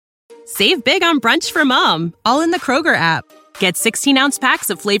Save big on brunch for mom, all in the Kroger app. Get 16-ounce packs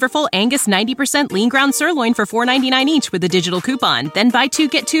of flavorful Angus 90% lean ground sirloin for $4.99 each with a digital coupon. Then buy 2,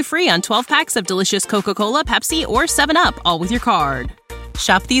 get 2 free on 12 packs of delicious Coca-Cola, Pepsi, or 7-Up, all with your card.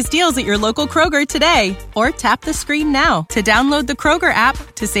 Shop these deals at your local Kroger today, or tap the screen now to download the Kroger app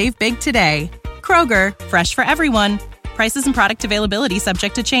to save big today. Kroger, fresh for everyone. Prices and product availability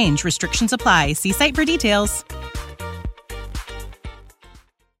subject to change. Restrictions apply. See site for details.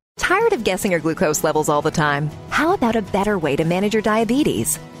 Tired of guessing your glucose levels all the time? How about a better way to manage your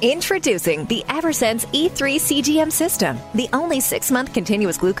diabetes? Introducing the Eversense E3 CGM system, the only 6-month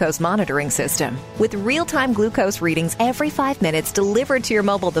continuous glucose monitoring system. With real-time glucose readings every 5 minutes delivered to your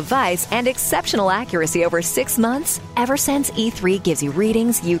mobile device and exceptional accuracy over 6 months, Eversense E3 gives you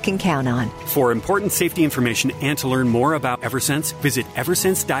readings you can count on. For important safety information and to learn more about Eversense, visit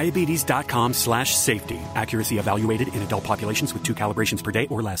eversensediabetes.com/safety. Accuracy evaluated in adult populations with 2 calibrations per day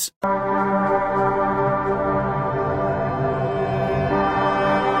or less.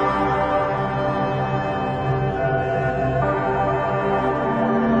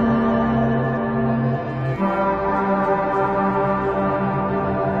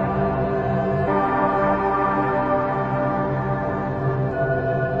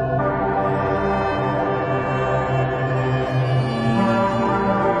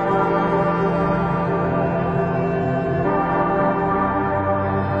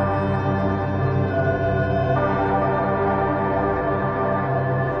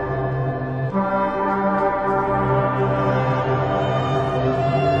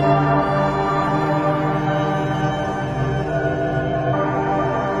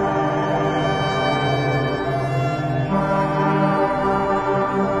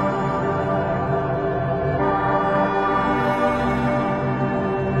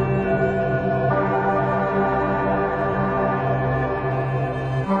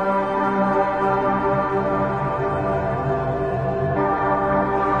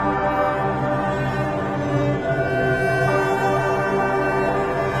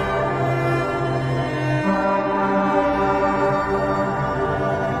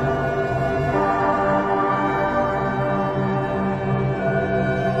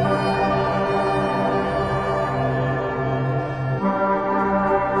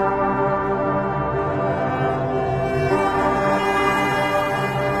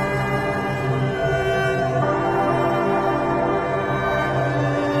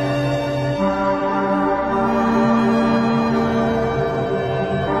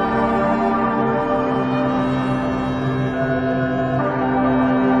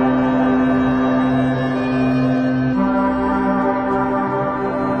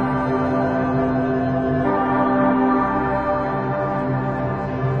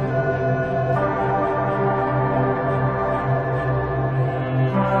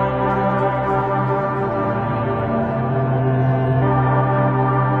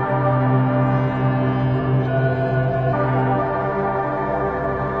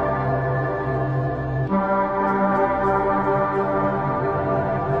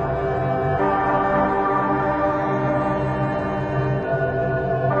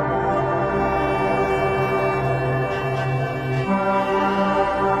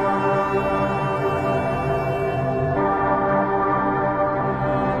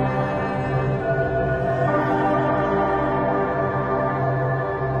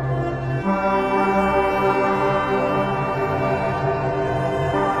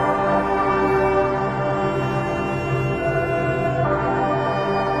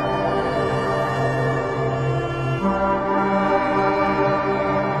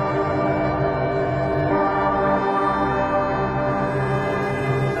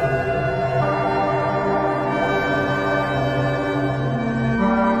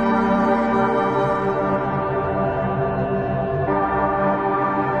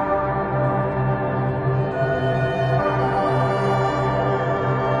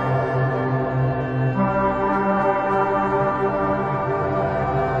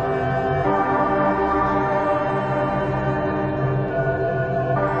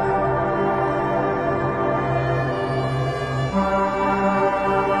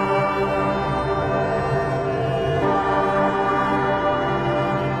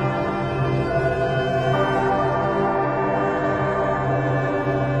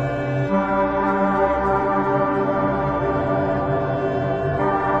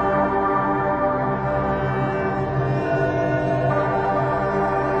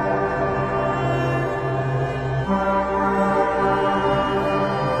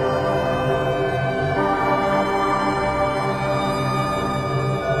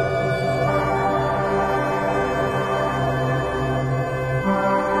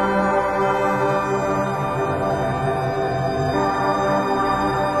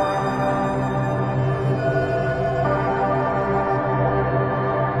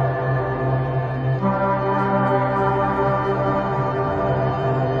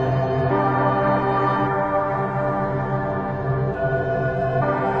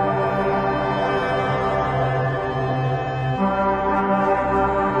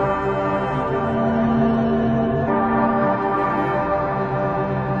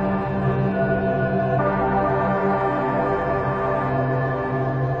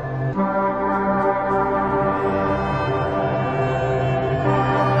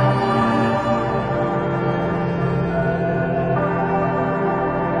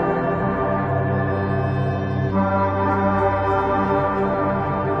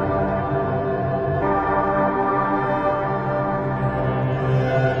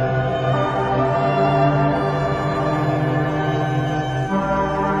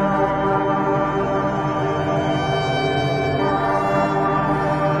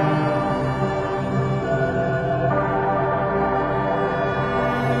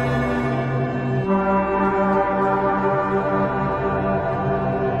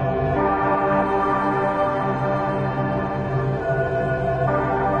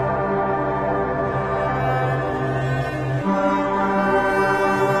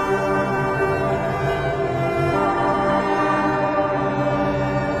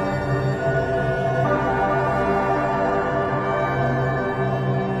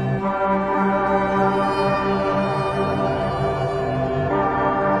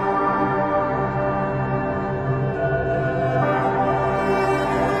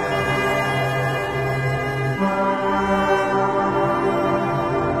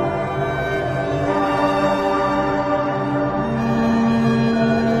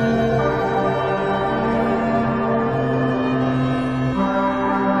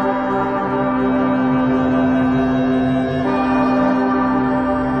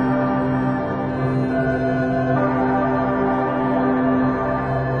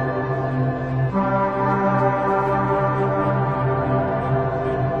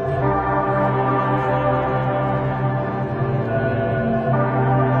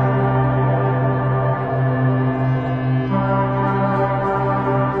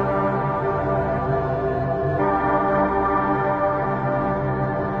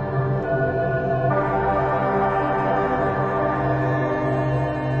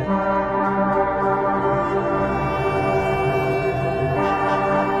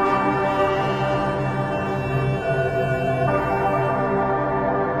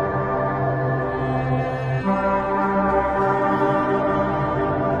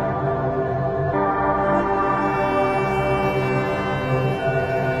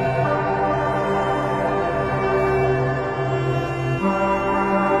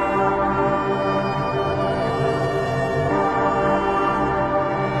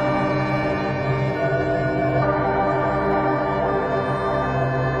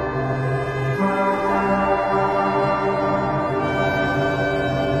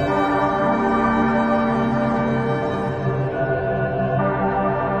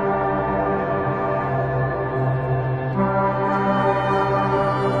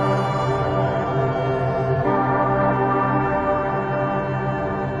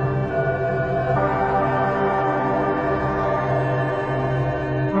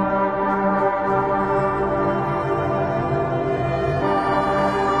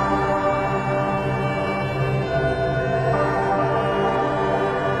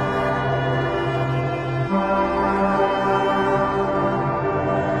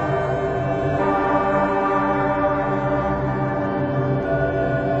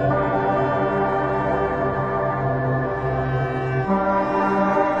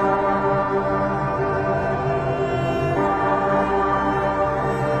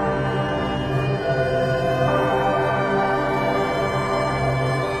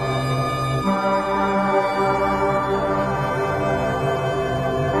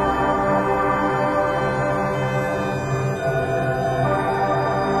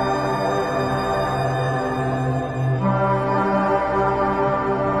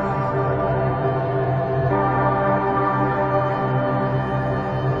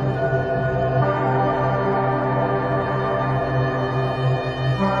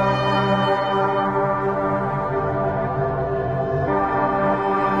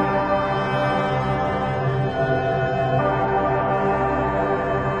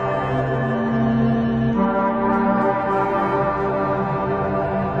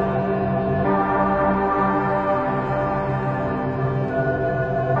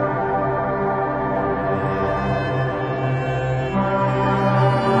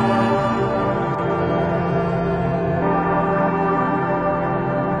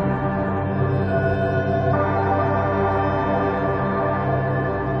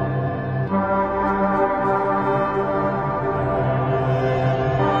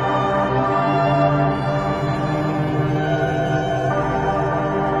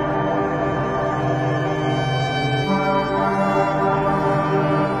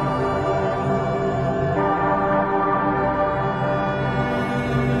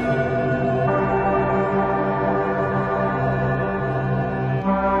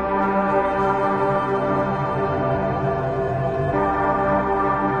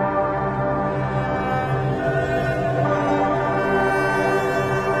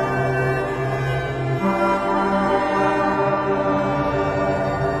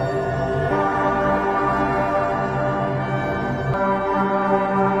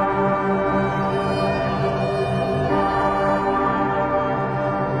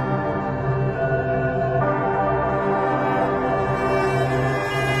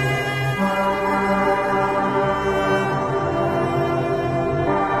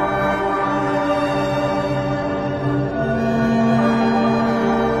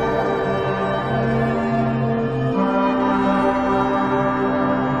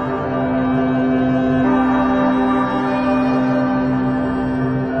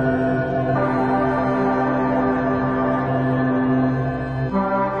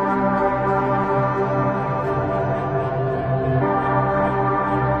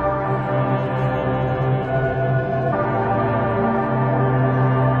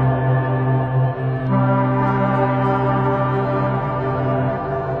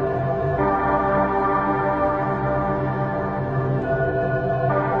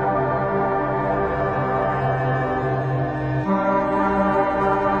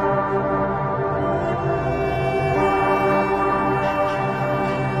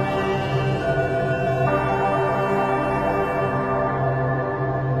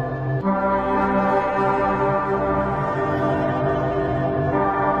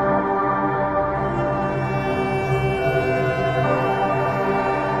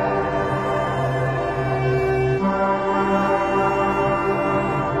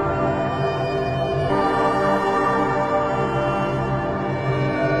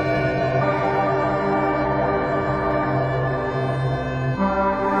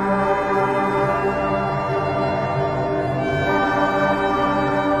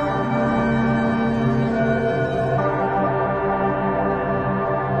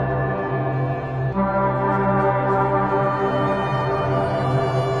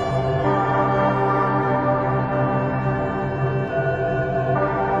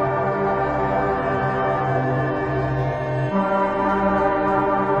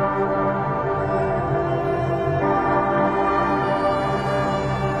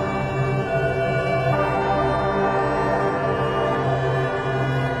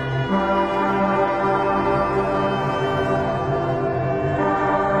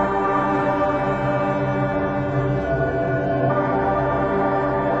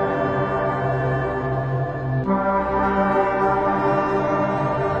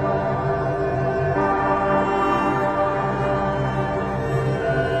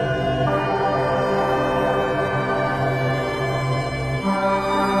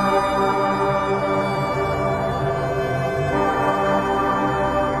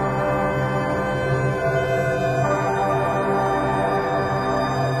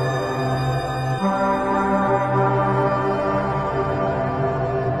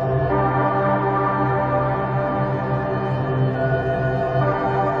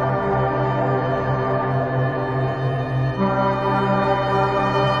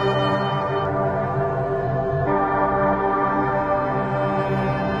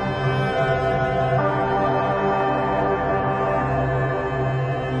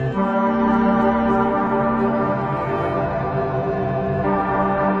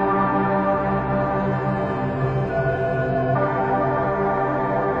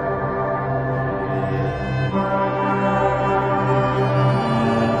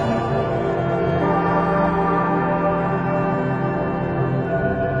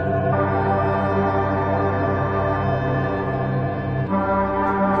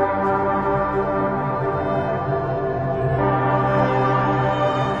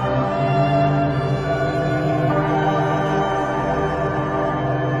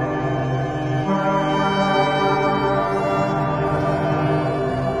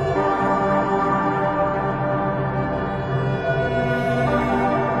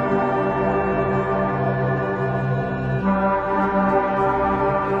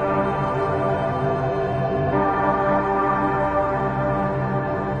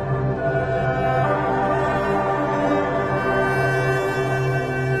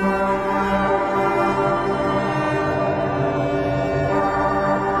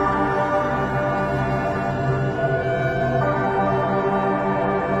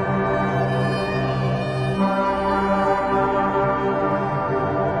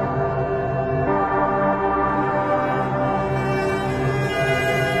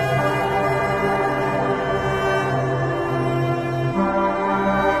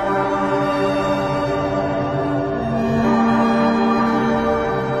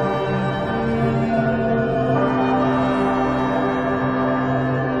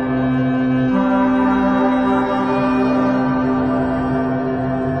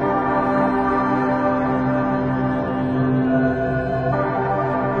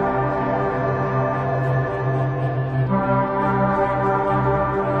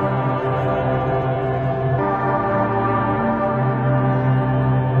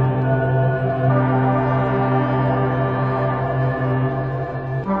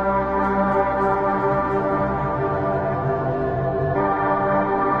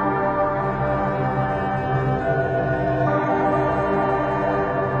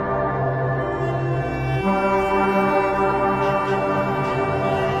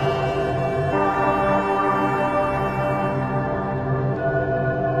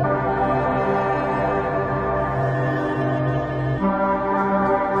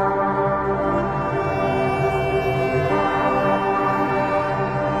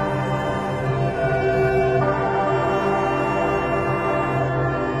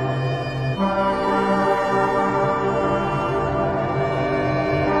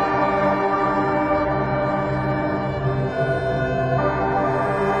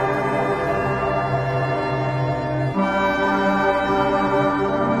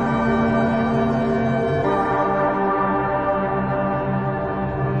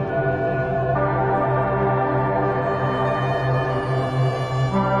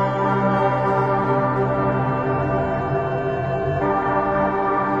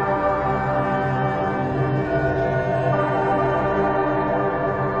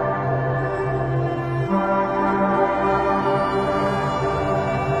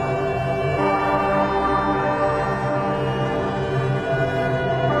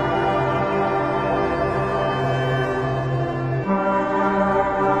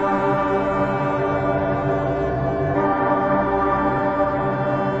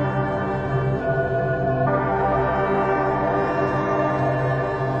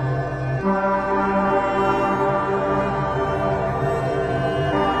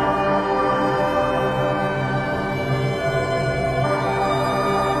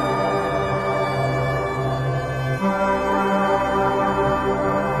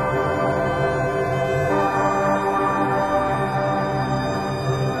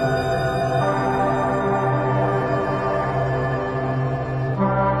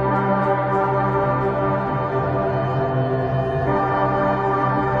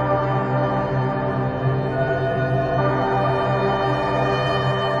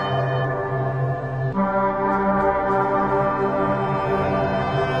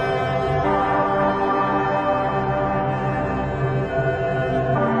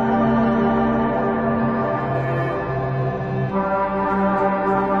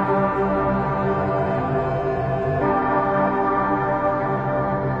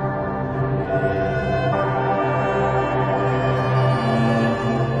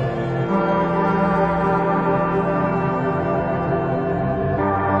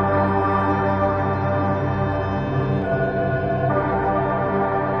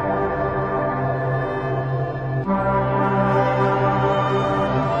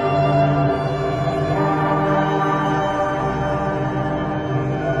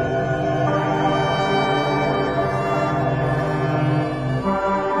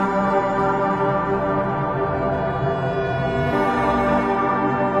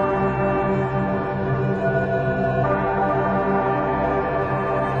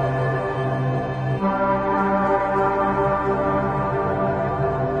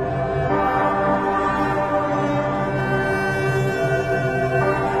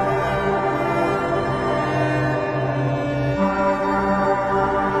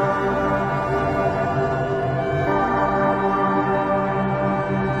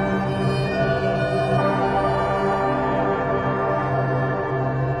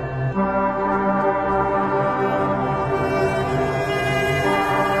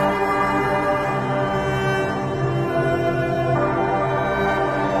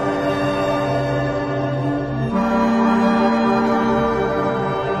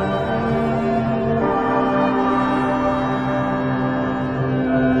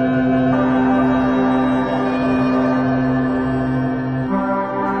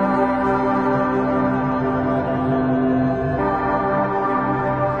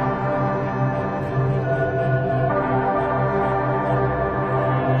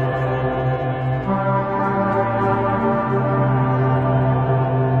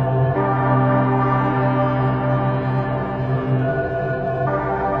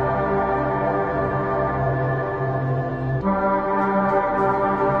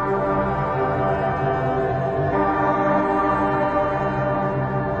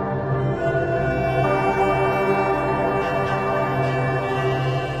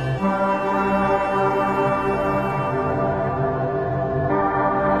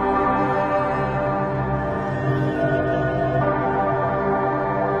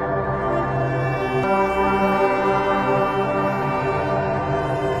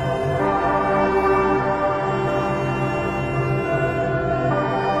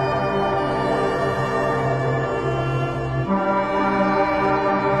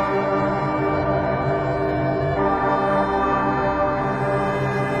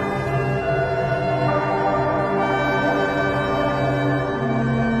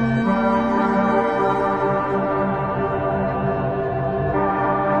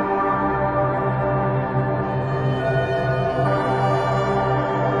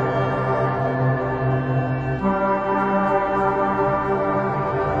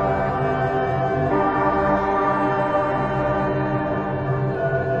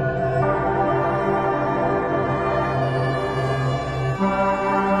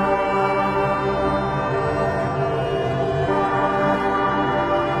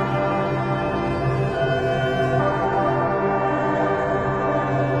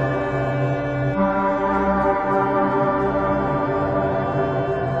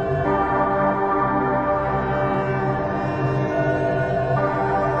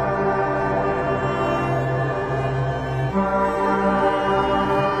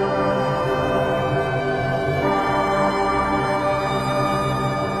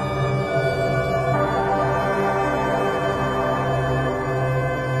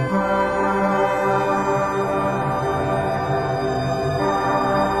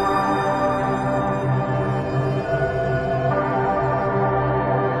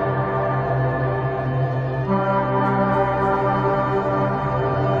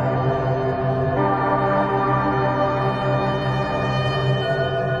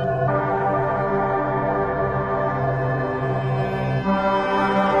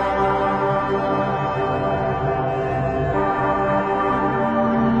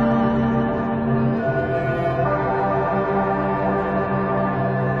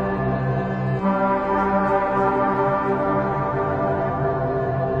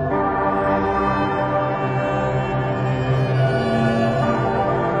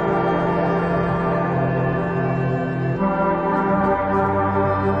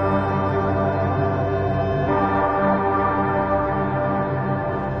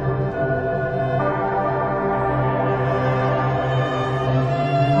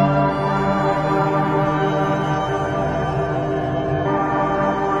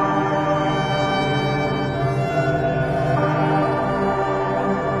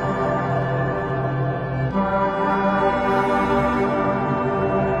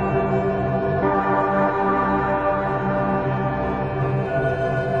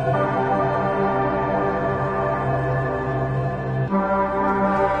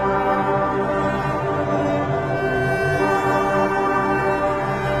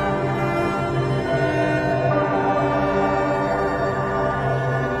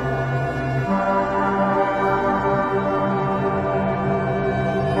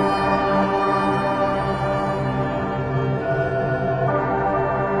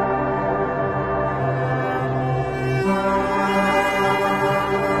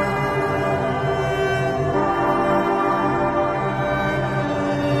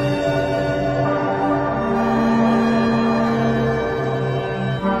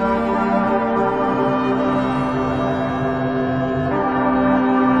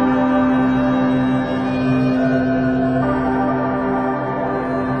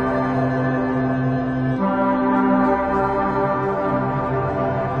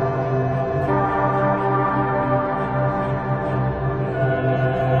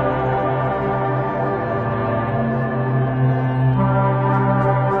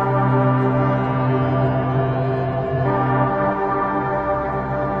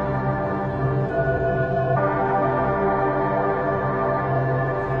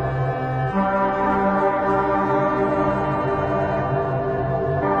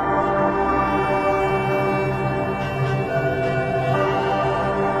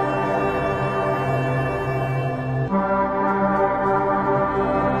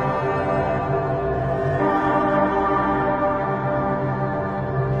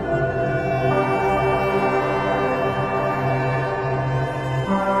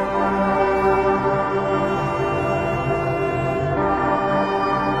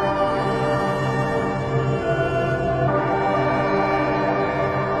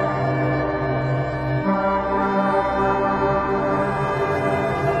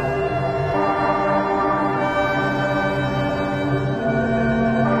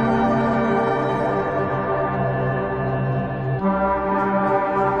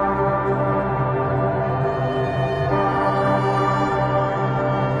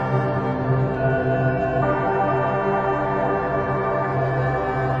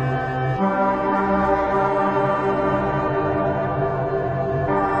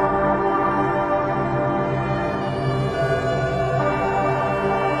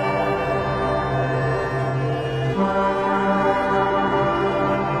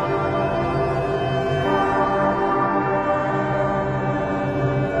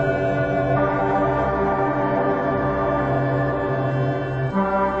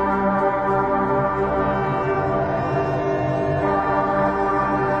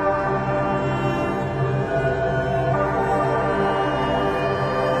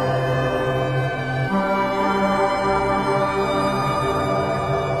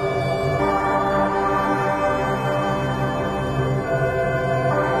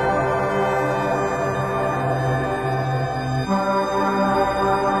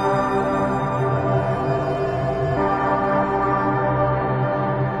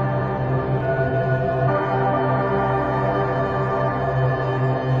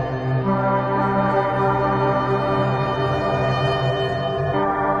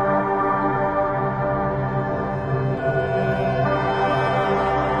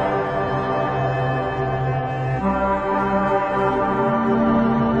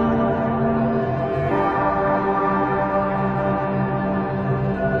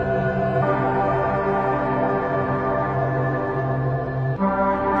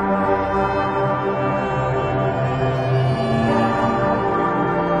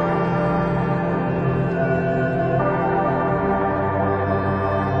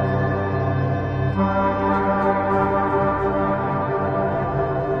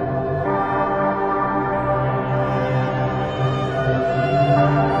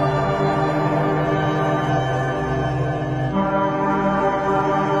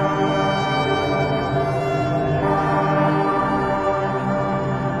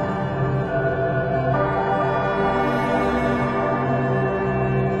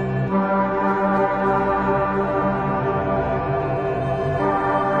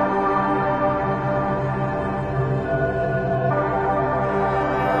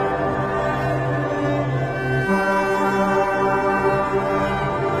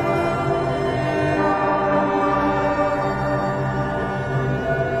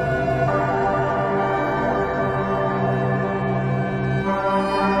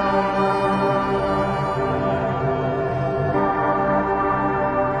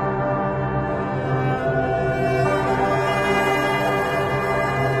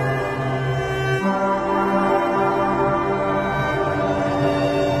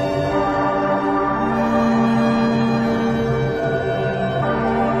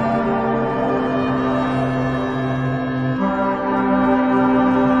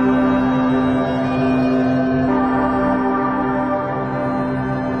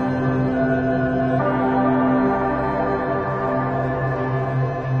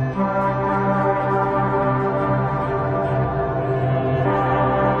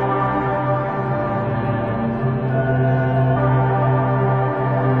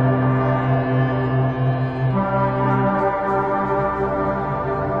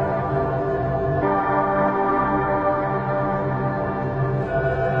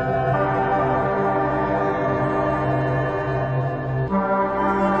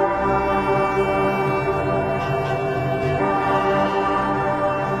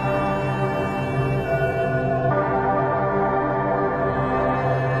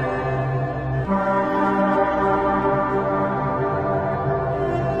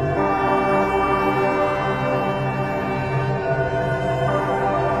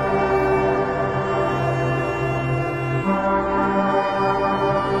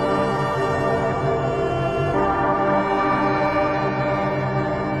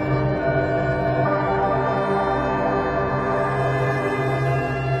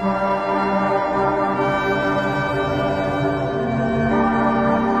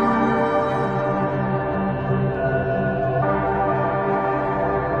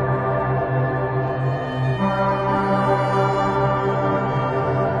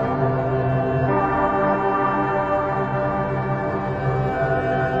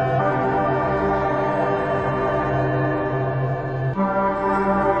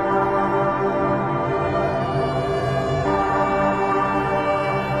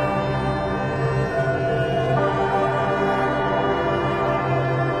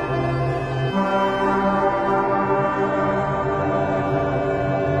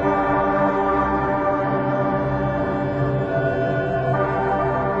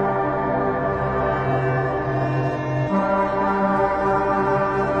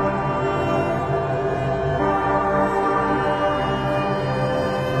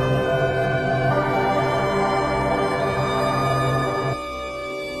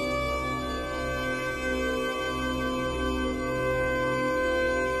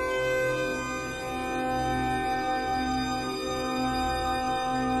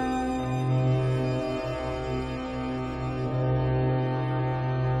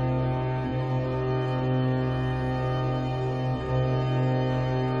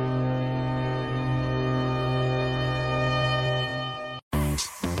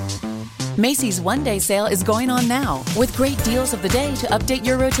 Macy's one-day sale is going on now with great deals of the day to update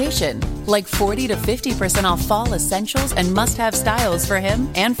your rotation, like 40 to 50% off fall essentials and must-have styles for him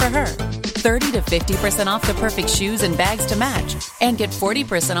and for her. 30 to 50% off the perfect shoes and bags to match, and get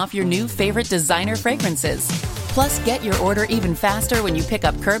 40% off your new favorite designer fragrances. Plus, get your order even faster when you pick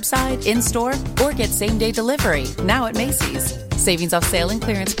up curbside, in-store, or get same-day delivery now at Macy's. Savings off sale and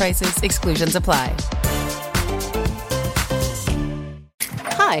clearance prices. Exclusions apply.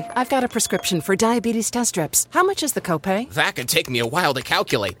 Hi, I've got a prescription for diabetes test strips. How much is the copay? That could take me a while to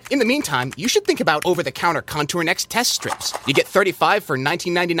calculate. In the meantime, you should think about over-the-counter Contour Next test strips. You get 35 for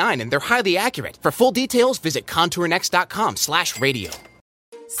 $19.99, and they're highly accurate. For full details, visit contournext.com/radio.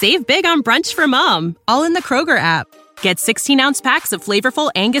 Save big on brunch for mom, all in the Kroger app. Get 16-ounce packs of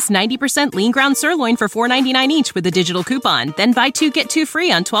flavorful Angus 90% lean ground sirloin for $4.99 each with a digital coupon. Then buy 2, get 2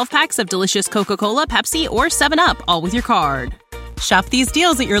 free on 12 packs of delicious Coca-Cola, Pepsi, or 7-Up, all with your card. Shop these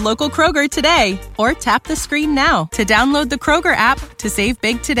deals at your local Kroger today, or tap the screen now to download the Kroger app to save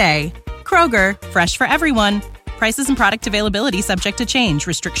big today. Kroger, fresh for everyone. Prices and product availability subject to change.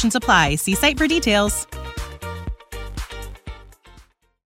 Restrictions apply. See site for details.